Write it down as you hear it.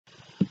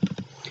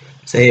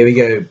So here we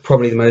go,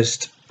 probably the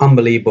most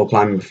unbelievable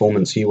climbing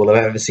performance you will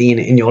have ever seen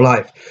in your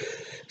life.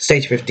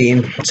 Stage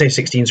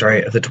 16,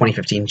 sorry, of the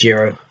 2015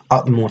 Giro,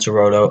 up the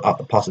Mortirolo, up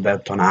the Passo del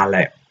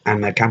Tonale,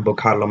 and the Campo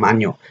Carlo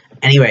Magno.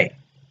 Anyway,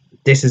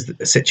 this is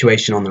the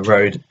situation on the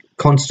road.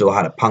 Contador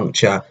had a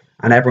puncture,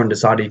 and everyone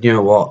decided, you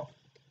know what,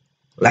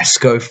 let's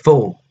go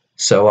full.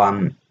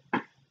 So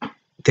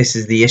this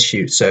is the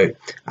issue. So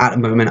at the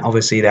moment,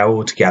 obviously they're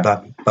all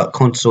together, but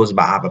Contador's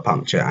about to have a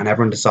puncture, and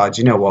everyone decides,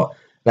 you know what,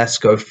 let's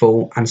go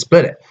full and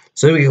split it.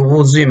 So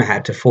we'll zoom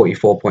ahead to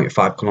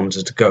 44.5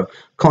 kilometers to go.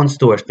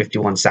 Contador is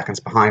 51 seconds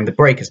behind. The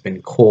brake has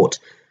been caught,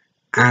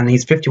 and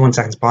he's 51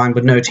 seconds behind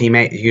with no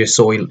teammate. You just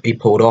saw he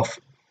pulled off,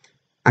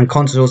 and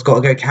Contador's got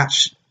to go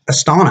catch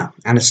Astana.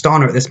 And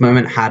Astana at this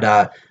moment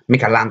had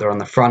Mikel Landa on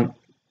the front.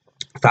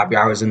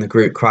 Fabiao was in the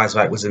group,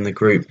 Kreiswijk was in the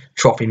group,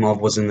 Trofimov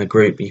was in the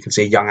group. You can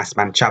see young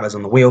Esteban Chavez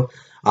on the wheel.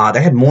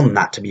 They had more than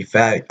that, to be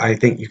fair. I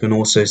think you can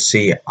also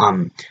see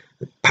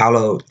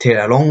Paulo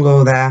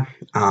Tiralongo there,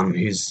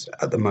 who's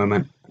at the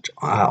moment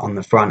on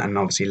the front, and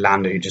obviously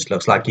Landa, who just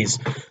looks like he's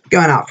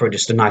going out for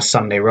just a nice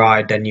Sunday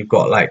ride. Then you've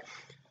got like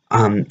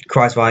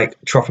Kreiswijk,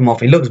 Trofimov.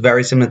 He looks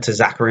very similar to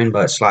Zakharin,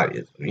 but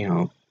slightly,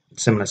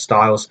 similar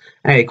styles.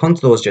 Anyway,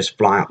 Contador's just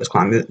flying up this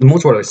climb. The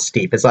Mortirolo is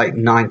steep. It's like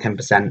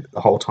 9-10%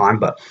 the whole time,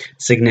 but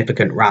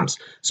significant ramps.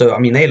 So, I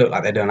mean, they look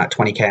like they're doing like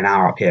 20k an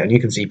hour up here, and you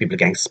can see people are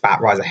getting spat.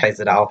 Riser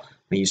Hezedal,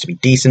 who used to be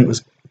decent,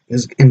 was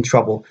in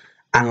trouble.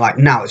 And like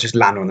now it's just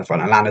Landa on the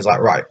front, and Landa's like,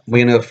 right,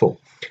 we're gonna go full.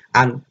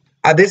 And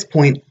at this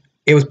point,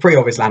 it was pretty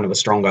obvious Landa was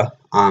stronger.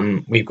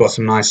 We've got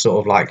some nice sort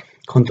of like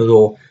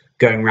Contador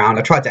going round.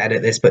 I tried to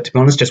edit this, but to be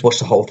honest, just watch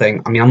the whole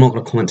thing. I mean, I'm not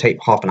going to commentate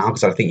half an hour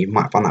because I think you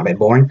might find that a bit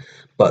boring.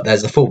 But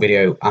there's the full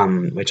video,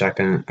 which I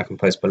can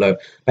post below.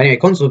 But anyway,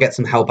 Contador gets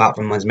some help out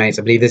from his mates.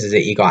 I believe this is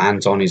it. He got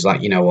Anton, who's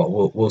like, you know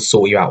what, we'll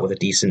sort you out with a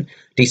decent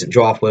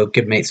draft. We're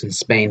good mates in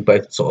Spain,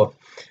 both sort of.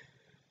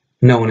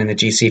 No one in the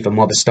GC for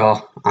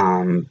Movistar,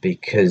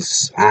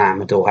 because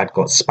Amador had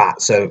got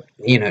spat, so,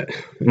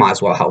 might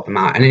as well help him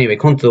out. And anyway,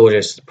 Contador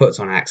just puts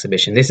on an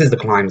exhibition. This is the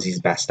climbs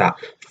he's best at.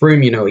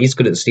 Froome, he's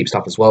good at the steep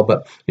stuff as well,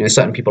 but,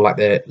 certain people like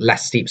the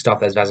less steep stuff.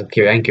 There's Vasil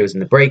Kirienko's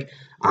in the break,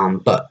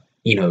 but,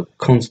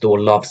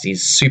 Contador loves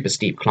these super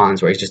steep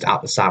climbs where he's just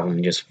out the saddle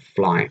and just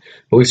flying.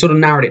 But we've sort of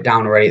narrowed it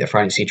down already at the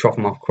front. You see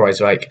Trofimov,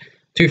 Kreiswijk,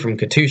 2 from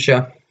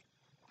Katusha.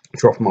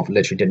 Trofimov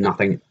literally did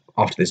nothing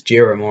after this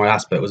Giro, more or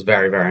less, but it was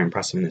very, very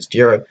impressive in this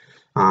Giro.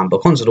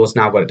 But Contador's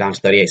now got it down to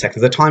 38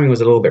 seconds. The timing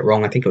was a little bit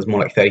wrong. I think it was more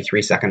like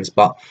 33 seconds,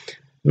 but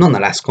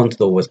nonetheless,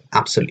 Contador was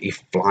absolutely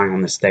flying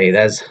on this day.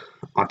 There's,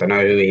 I don't know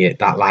who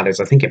that lad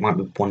is. I think it might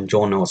be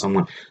Buongiorno or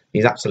someone.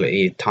 He's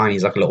absolutely tiny.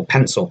 He's like a little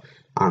pencil.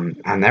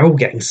 And they're all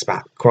getting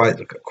spat.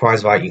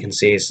 Kreiswijk, you can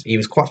see, he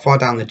was quite far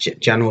down the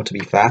general, to be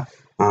fair,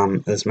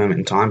 at this moment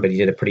in time, but he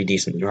did a pretty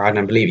decent ride. And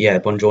I believe, yeah,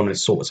 Buongiorno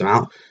sorts him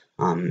out.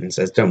 And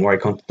says, don't worry,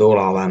 Contador,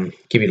 I'll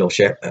give you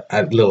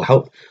a little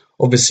help.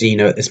 Obviously,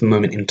 at this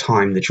moment in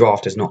time, the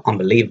draft is not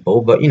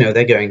unbelievable, but,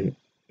 they're going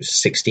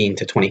 16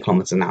 to 20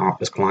 kilometers an hour up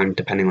this climb,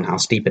 depending on how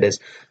steep it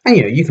is. And,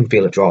 you can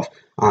feel a draft.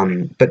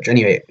 But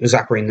anyway,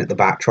 Zakharin at the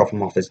back,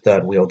 Trofimov his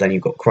third wheel, then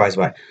you've got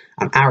Kreiswijk.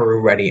 And ARU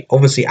already,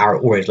 obviously,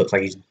 ARU always looks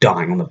like he's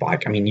dying on the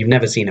bike. I mean, you've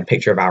never seen a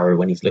picture of ARU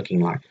when he's looking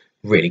like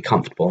really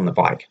comfortable on the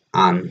bike.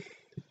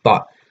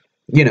 But,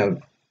 even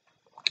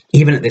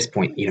at this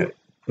point,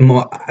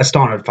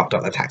 Astana had fucked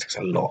up their tactics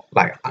a lot.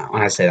 Like,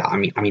 when I say that, I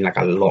mean like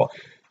a lot.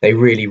 They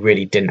really,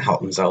 really didn't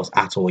help themselves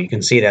at all. You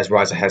can see there's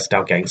Riser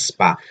Hezedal getting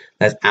spat.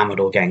 There's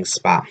Amador getting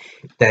spat.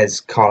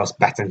 There's Carlos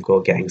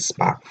Betancourt getting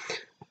spat.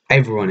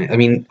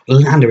 Everyone,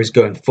 Landa is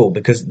going full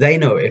because they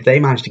know if they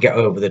manage to get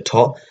over the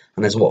top,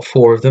 and there's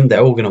 4 of them,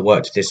 they're all going to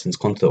work to distance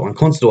Contador. And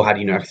Contador had,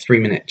 a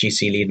 3-minute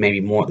GC lead, maybe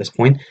more at this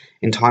point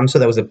in time. So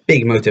there was a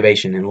big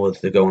motivation in order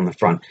to go on the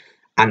front.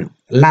 And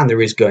Landa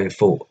is going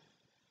full.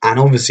 And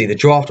obviously, the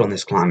draft on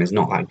this climb is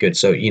not that good.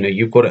 So,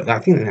 you've got it. I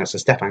think that's a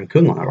Stefan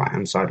Kung on the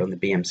right-hand side on the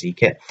BMC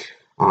kit.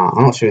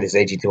 I'm not sure who this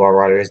AG2R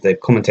rider is. The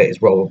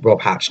commentator's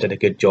Rob Hatch did a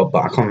good job,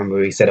 but I can't remember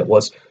who he said it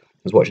was. I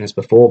was watching this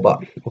before,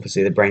 but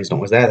obviously the brain's not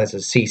was there. There's a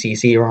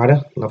CCC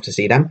rider. Love to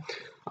see them.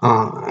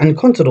 And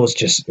Contador's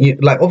just,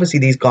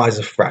 obviously these guys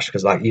are fresh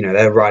because,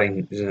 they're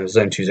riding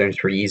zone 2, zone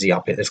 3 easy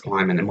up at this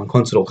climb. And then when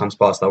Contador comes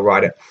past, they'll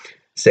ride it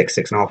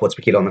 6.5 watts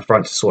per kilo on the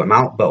front to sort him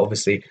out. But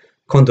obviously,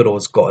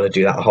 Contador's got to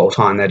do that the whole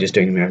time. They're just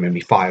doing maybe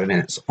 5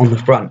 minutes on the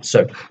front.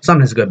 So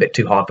sometimes it's go a bit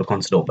too hard for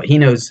Contador, but he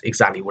knows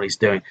exactly what he's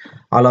doing.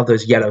 I love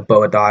those yellow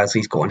boa dials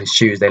he's got on his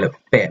shoes. They look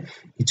fit.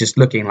 He's just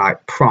looking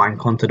like prime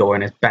Contador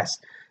in his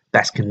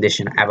best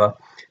condition ever.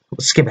 We'll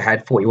skip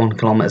ahead, 41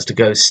 kilometers to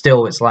go.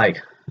 Still, it's like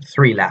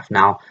 3 left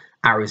now.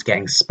 ARU's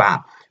getting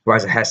spat.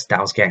 Riser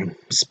Hezedal's getting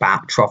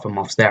spat.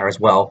 Trofimov's there as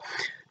well.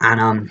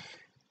 And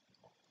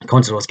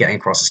Contador's getting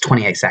across. It's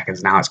 28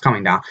 seconds now. It's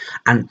coming down.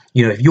 And,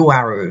 if you're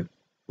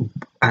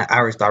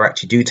ARU's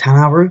direct, you do tell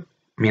ARU.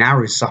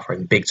 ARU's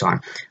suffering big time.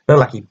 Looked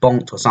like he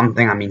bonked or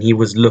something. He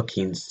was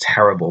looking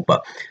terrible.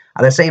 But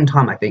at the same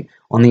time, I think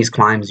on these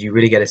climbs, you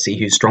really get to see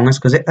who's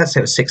strongest. Because let's say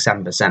it was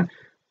 6-7%.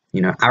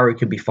 You know, ARU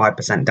could be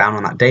 5% down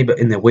on that day, but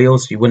in the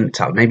wheels, you wouldn't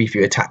tell. Maybe if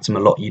you attacked him a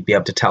lot, you'd be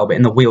able to tell. But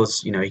in the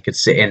wheels, you know, he could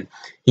sit in.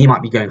 He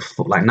might be going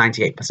for like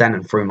 98%,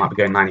 and Froome might be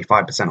going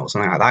 95% or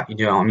something like that.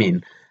 You know what I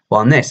mean?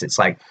 Well, on this, it's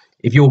like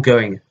if you're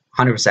going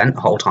 100%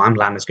 the whole time,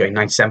 Landa's going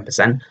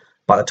 97%.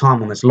 By the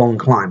time on this long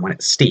climb, when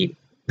it's steep,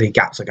 the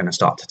gaps are going to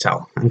start to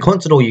tell. And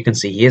Contador, you can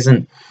see he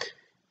isn't.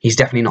 He's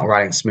definitely not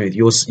riding smooth.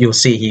 You'll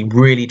see he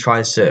really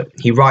rides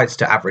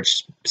to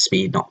average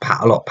speed, not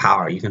a lot of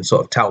power. You can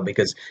sort of tell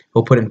because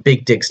he'll put in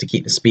big digs to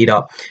keep the speed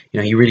up. You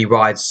know, he really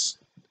rides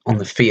on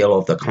the feel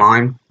of the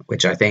climb,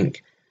 which I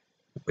think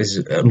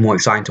is more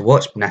exciting to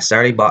watch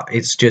necessarily. But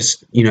it's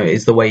just, you know,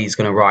 it's the way he's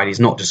going to ride. He's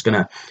not just going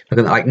to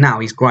look at, like, now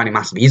he's grinding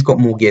massively. He's got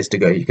more gears to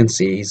go. You can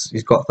see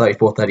he's got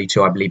 34,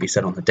 32, I believe he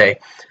said on the day,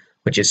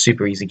 which is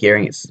super easy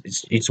gearing.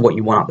 It's what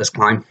you want up this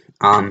climb,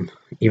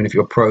 even if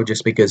you're a pro,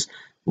 just because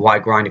why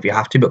grind if you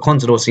have to? But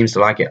Contador seems to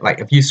like it.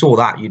 Like, if you saw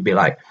that, you'd be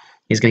like,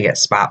 he's going to get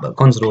spat. But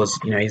Contador's,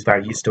 you know, he's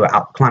very used to it.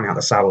 Climbing out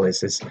the saddle is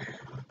his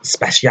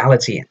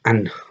speciality,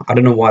 and I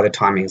don't know why the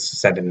timing's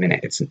said a minute.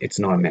 It's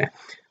not a minute.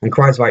 And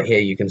Kruijswijk here,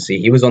 you can see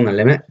he was on the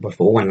limit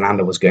before when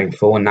Landa was going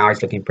full, and now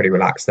he's looking pretty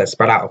relaxed. They're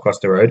spread out across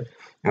the road,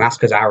 and that's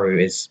because ARU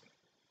is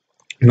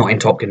not in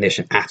top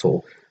condition at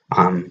all.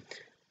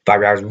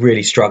 Vibrar is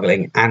really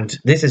struggling, and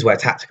this is where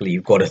tactically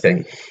you've got to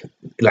think,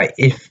 like,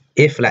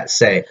 if let's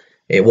say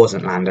it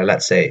wasn't Landa,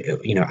 let's say,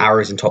 you know,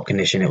 ARU's in top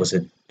condition, it was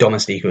a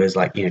domestique who was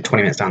like, you know,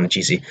 20 minutes down the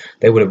GC,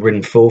 they would have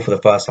ridden full for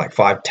the first like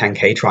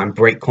 5-10k, try and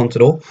break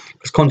Contador,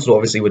 because Contador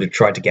obviously would have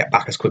tried to get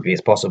back as quickly as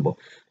possible,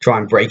 try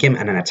and break him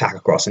and then attack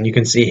across. And you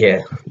can see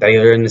here they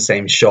are in the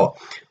same shot.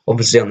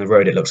 Obviously on the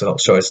road it looks a lot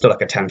shorter. It's still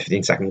like a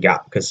 10-15 second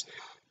gap because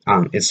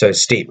it's so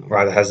steep.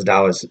 Rather,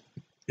 Hesjedal is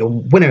the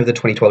winner of the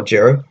 2012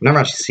 Giro. I've never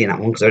actually seen that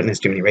one because I don't think there's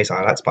too many race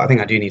highlights, but I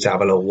think I do need to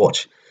have a little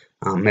watch.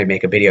 Maybe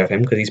make a video of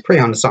him because he's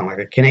pretty undersung. Like,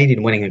 a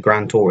Canadian winning a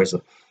Grand Tour is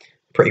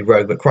pretty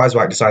rogue. But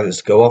Kruijswijk decided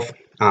to go off.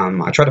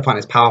 I tried to find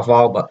his power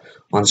file, but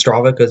on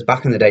Strava, because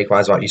back in the day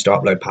Kruijswijk used to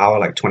upload power,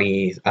 like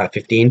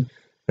 2015,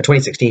 the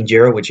 2016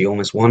 Giro, which he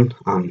almost won.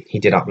 He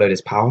did upload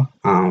his power,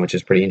 which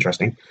is pretty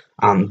interesting.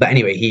 But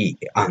anyway, he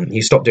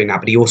stopped doing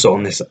that. But he also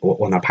on this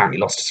one apparently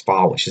lost his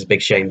file, which is a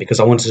big shame because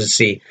I wanted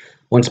to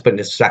put in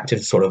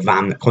perspective sort of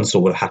van that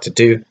Contador would have had to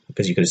do,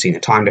 because you could have seen the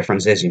time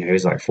differences. You know, he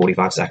was like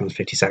 45 seconds,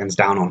 50 seconds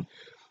down on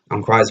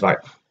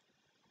Kruijswijk.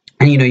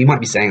 And, you know, you might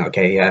be saying,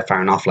 okay, yeah,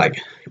 fair enough,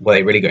 like, were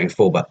they really going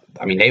full? But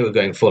I mean, they were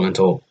going full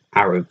until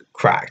ARU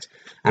cracked,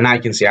 and now you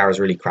can see ARU's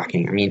really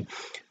cracking. I mean,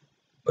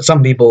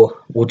 some people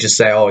will just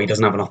say, oh, he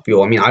doesn't have enough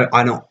fuel. I mean,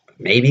 I don't,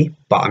 maybe,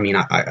 but I mean,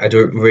 I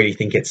don't really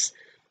think it's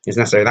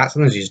necessary that.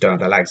 Sometimes you just don't have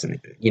the legs, and,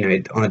 you know,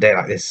 on a day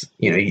like this,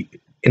 you know,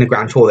 in a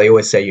Grand Tour they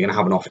always say you're going to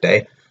have an off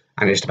day,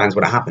 and it just depends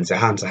what happens. It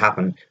happens to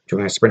happen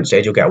during a sprint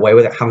stage, you'll get away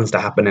with it. It happens to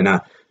happen in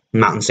a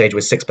mountain stage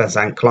with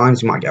 6%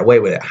 climbs, you might get away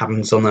with it.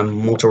 Happens on the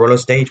Mortirolo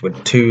stage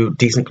with 2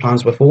 decent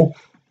climbs before,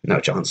 no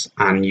chance.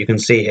 And you can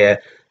see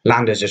here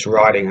Landa's just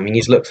riding. I mean,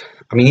 he's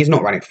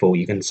not riding full,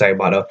 you can say,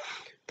 by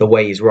the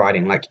way he's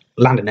riding. Like,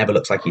 Landa never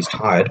looks like he's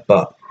tired,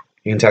 but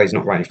you can tell he's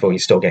not riding full.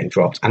 He's still getting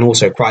dropped. And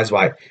also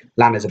Kruijswijk,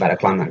 Landa's a better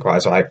climb than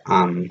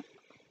Kruijswijk,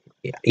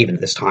 even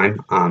at this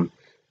time.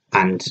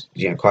 And,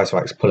 you know,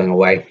 Kruijswijk's pulling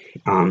away.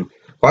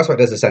 Kruijswijk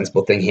does a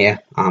sensible thing here.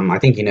 I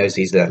think he knows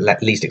he's the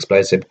least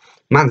explosive.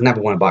 Man's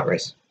never won a bike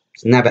race.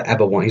 He's never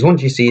ever won. He's won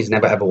GC. He's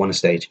never ever won a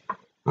stage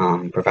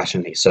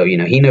professionally. So, you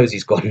know, he knows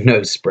he's got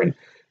no sprint.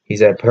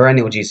 He's a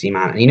perennial GC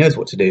man, and he knows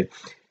what to do.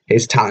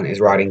 His talent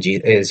is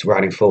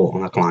riding full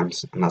on the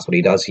climbs, and that's what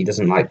he does. He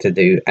doesn't like to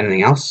do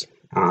anything else.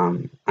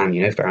 And,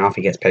 you know, fair enough.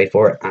 He gets paid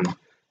for it, and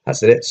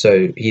that's it.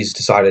 So he's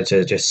decided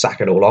to just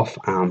sack it all off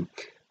and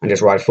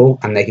just ride full,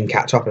 and they can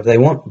catch up if they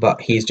want. But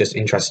he's just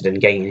interested in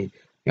gaining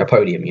a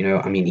podium, you know.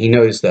 I mean, he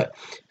knows that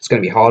it's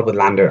going to be hard with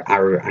Landa,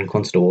 ARU, and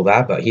Contador all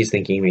there, but he's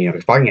thinking, you know,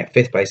 if I can get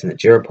 5th place in the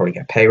Giro, probably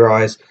get pay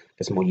rise,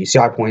 get some more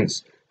UCI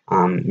points,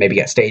 maybe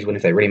get stage win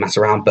if they really mess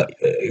around. But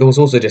it was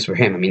also just for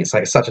him. I mean, it's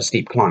like such a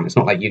steep climb. It's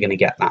not like you're going to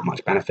get that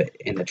much benefit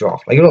in the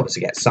draft. Like, you'll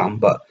obviously get some,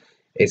 but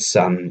it's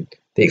the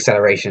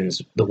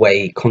accelerations, the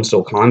way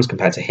Contador climbs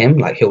compared to him,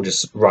 like, he'll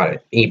just ride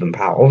at even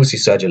power. Obviously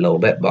surge a little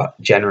bit, but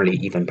generally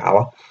even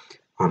power,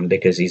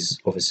 because he's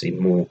obviously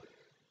more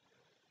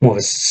of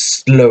a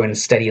slow and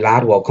steady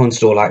lad, while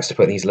Contador likes to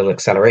put these little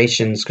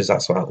accelerations because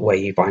that's the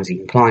way he finds he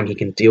can climb. He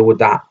can deal with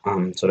that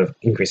sort of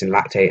increase in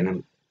lactate and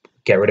then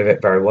get rid of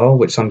it very well,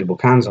 which some people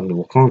can, some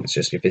people can't. It's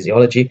just your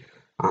physiology.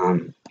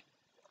 But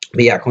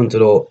yeah,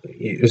 Contador,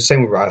 the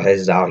same with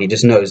Hesjedal. He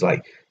just knows,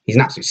 like, he's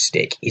an absolute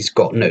stick. He's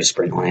got no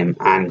sprint on him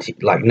and,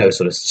 like, no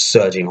sort of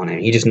surging on him.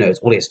 He just knows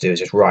all he has to do is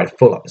just ride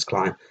full up this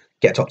climb,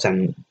 get top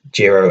 10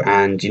 Giro,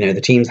 and, you know, the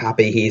team's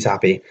happy, he's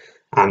happy.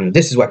 And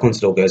this is where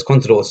Contador goes.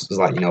 Contador is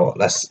like, you know what,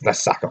 let's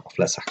sack it off.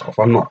 Let's sack it off.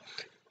 I'm not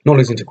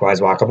losing to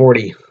Kruijswijk. I've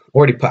already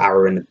put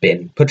ARU in the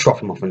bin, put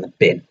Trofimov in the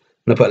bin.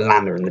 I'm gonna put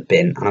Landa in the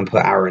bin, and I'm gonna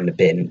put ARU in the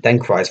bin, then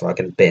Kruijswijk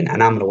in the bin,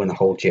 and I'm gonna win the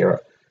whole Giro.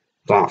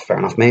 Well, fair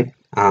enough, mate.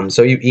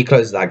 So he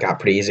closes that gap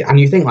pretty easy. And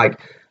you think, like,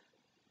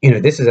 you know,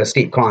 this is a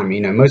steep climb.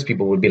 You know, most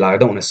people would be like, I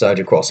don't want to surge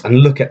across. And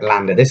look at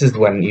Landa. This is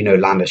when, you know,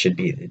 Landa should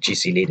be the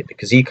GC leader,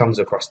 because he comes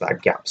across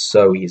that gap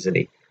so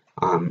easily.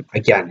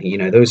 Again, you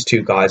know, those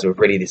two guys were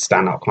really the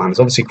standout climbers.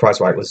 Obviously,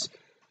 Kreiswijk was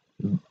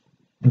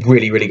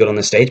really, really good on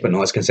the stage, but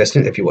not as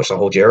consistent if you watch the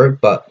whole Giro.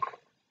 But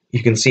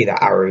you can see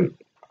that ARU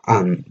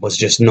was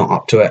just not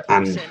up to it.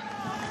 And,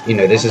 you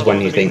know, this is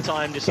when you think,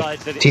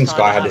 if Team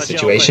Sky had this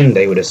situation,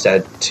 they would have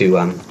said to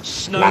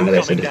Landa,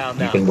 they said,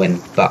 you can win.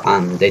 But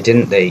they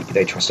didn't.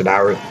 They trusted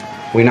ARU.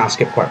 We now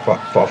skip quite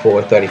far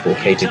forward,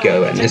 34k to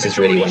go, and this is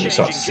really when you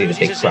start to see the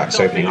big cracks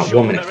opening up.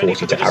 1 minute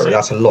 40 to ARU.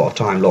 That's a lot of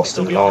time lost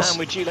in the last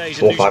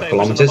 4 or 5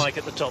 kilometers.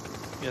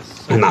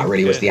 And that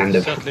really was the end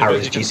of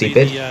ARU's GC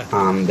bid.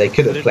 They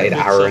could have played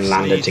ARU and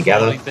Landa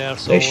together.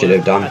 They should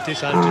have done.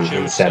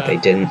 Instead, they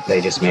didn't. They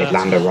just made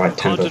Landa ride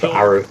tempo for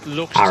ARU.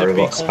 ARU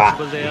got spat.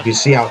 You can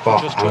see how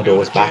far Amador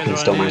was back and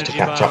still managed to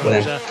catch up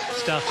with him.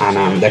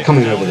 And they're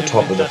coming over the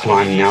top of the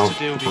climb now.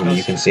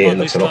 You can see it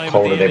looks a lot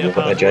colder. They've all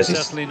got their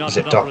jerseys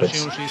zipped up.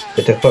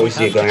 The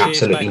Tifosi are going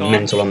absolutely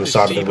mental on the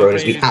side of the road,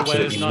 as we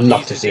absolutely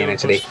love to see in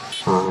Italy.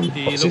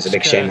 Obviously, it's a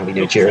big shame there'll be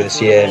no Giro this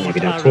year,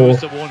 maybe no Tour.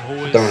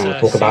 Don't want to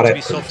talk about it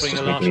because it's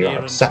just making me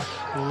upset.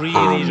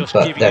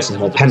 But there's some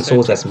more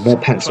pencils.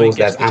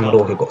 There's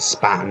Amador, who got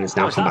spat and has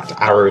now come back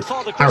to ARU.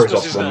 ARU's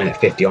off 1 minute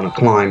 50 on a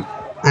climb.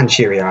 And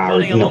Cheerio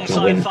ARU not going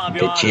to win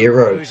the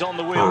Giro.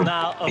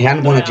 He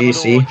hadn't won a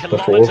GC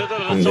before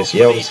this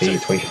year, obviously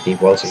 2015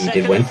 World, so he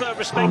did win.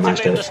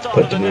 Managed to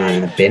put Demiran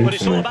in a bin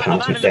on the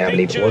penultimate day, I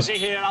believe it was,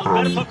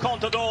 on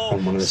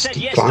one of the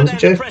steep climbs,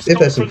 which if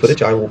there's some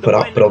footage I will put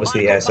up, but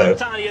obviously so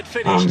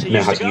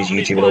know how to use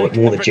YouTube a little bit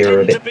more. The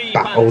Giro a bit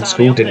back old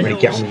school, didn't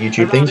really get on the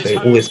YouTube thing,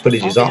 so all this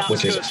footage is up,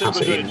 which is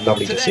absolutely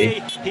lovely to see.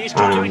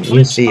 You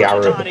can see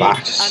ARU at the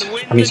back,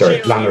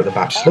 Landa at the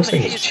back, just looks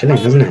like he's chilling,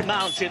 doesn't it? And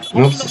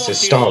obviously it's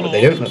his style, but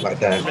they don't look like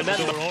they're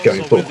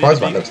going full.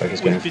 Kreiswijk looks like he's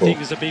going full.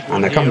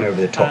 And they're coming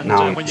over the top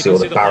now. You can see all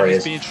the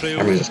barriers.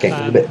 Everyone's just getting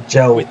a little bit of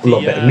gel, a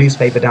little bit of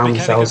newspaper down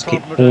themselves,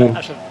 keep warm.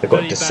 They've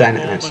got a descent,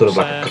 and it's sort of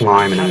like a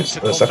climb, and then it's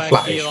a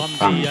flattish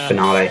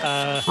finale.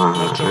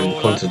 And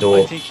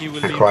Contador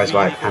and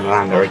Kreiswijk and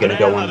Landa are going to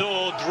go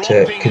on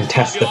to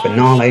contest the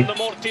finale,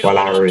 while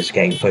ARU is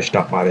getting pushed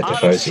up by the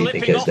Tifosi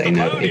because they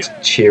know it's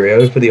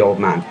cheerio for the old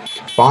man.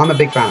 But I'm a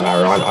big fan of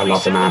ARU. I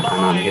love the man,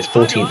 and his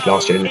 14th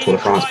last year in the Tour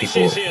de France,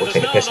 people will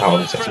take the piss out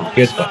of him, so it's not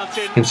good. But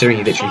considering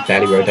he literally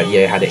barely rode that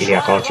year, had an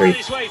iliac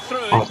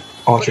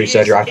artery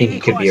surgery, I think he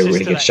could be a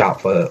really good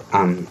shout for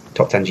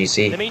top 10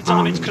 GC.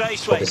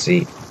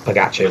 Obviously,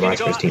 Pogacar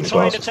rides for his team as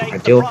well, so it's not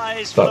ideal.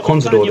 But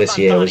Contador this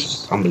year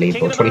was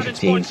unbelievable.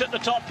 2015,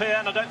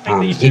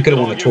 he could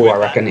have won the Tour, I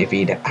reckon, if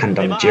he hadn't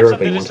done the Giro,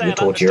 but he wanted the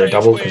Tour Giro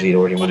double because he'd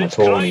already won the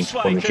Tour and he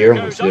won the Giro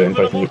and wanted to do it in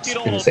both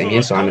in the same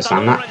year, so I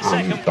understand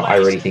that. But I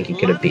really think he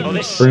could have beaten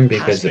Froome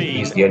because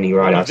he's the only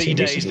rider I've seen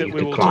recently who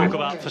could climb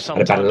at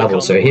a better level.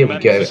 So here we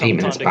go, 8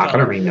 minutes back. I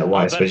don't really know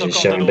why this footage is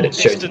showing, but it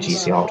shows the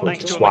GC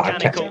afterwards, which is why I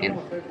kept it in.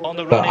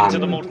 But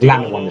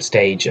Landa won the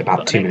stage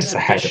about 2 minutes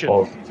ahead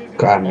of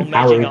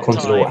ARU,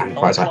 Contador and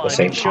Kreiswijk at the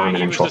same time,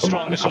 and then shot them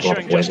up in a couple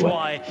of ways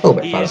away, a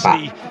little bit further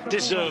back.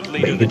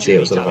 But you can see it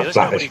was sort of a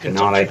flattish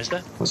finale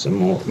with some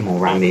more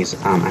roundies.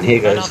 And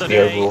here goes the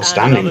overall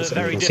standings.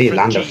 And you can see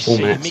Landa 4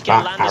 minutes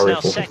back, ARU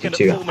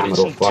 4:52,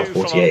 Amador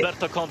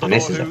 5:48. And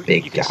this is a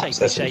big gap.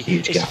 That's some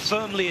huge gaps.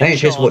 Thank you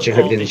cheers for watching.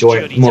 Hope you did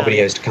enjoy. More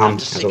videos to come,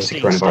 as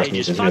obviously coronavirus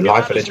means there's no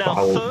live footage, but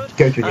I will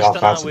go through the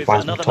archives and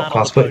find some top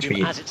class footage for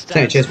you.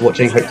 Thank you cheers for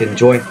watching. Hope you did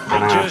enjoy.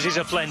 And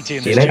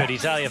see you later.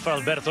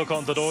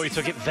 He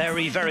took it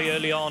very, very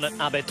early on at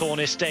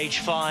Abetone, stage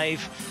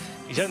 5.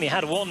 He's only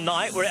had one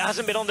night where it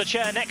hasn't been on the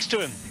chair next to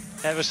him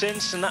ever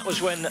since, and that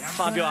was when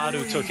Fabio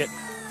Aru took it.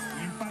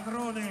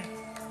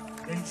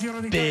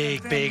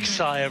 Big, big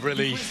sigh of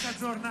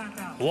relief.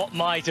 What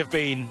might have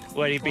been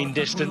where he'd been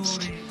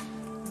distanced.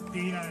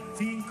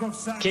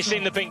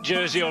 Kissing the pink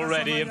jersey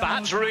already, and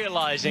perhaps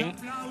realising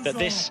that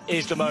this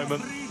is the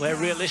moment where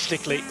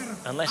realistically,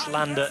 unless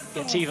Landa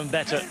gets even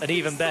better,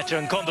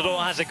 and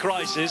Contador has a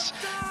crisis,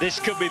 this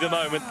could be the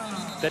moment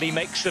that he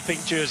makes the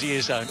pink jersey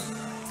his own.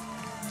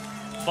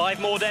 5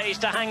 more days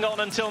to hang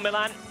on until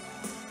Milan.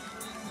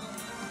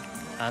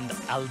 And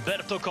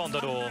Alberto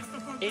Contador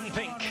in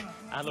pink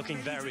and looking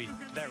very,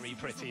 very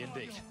pretty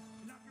indeed.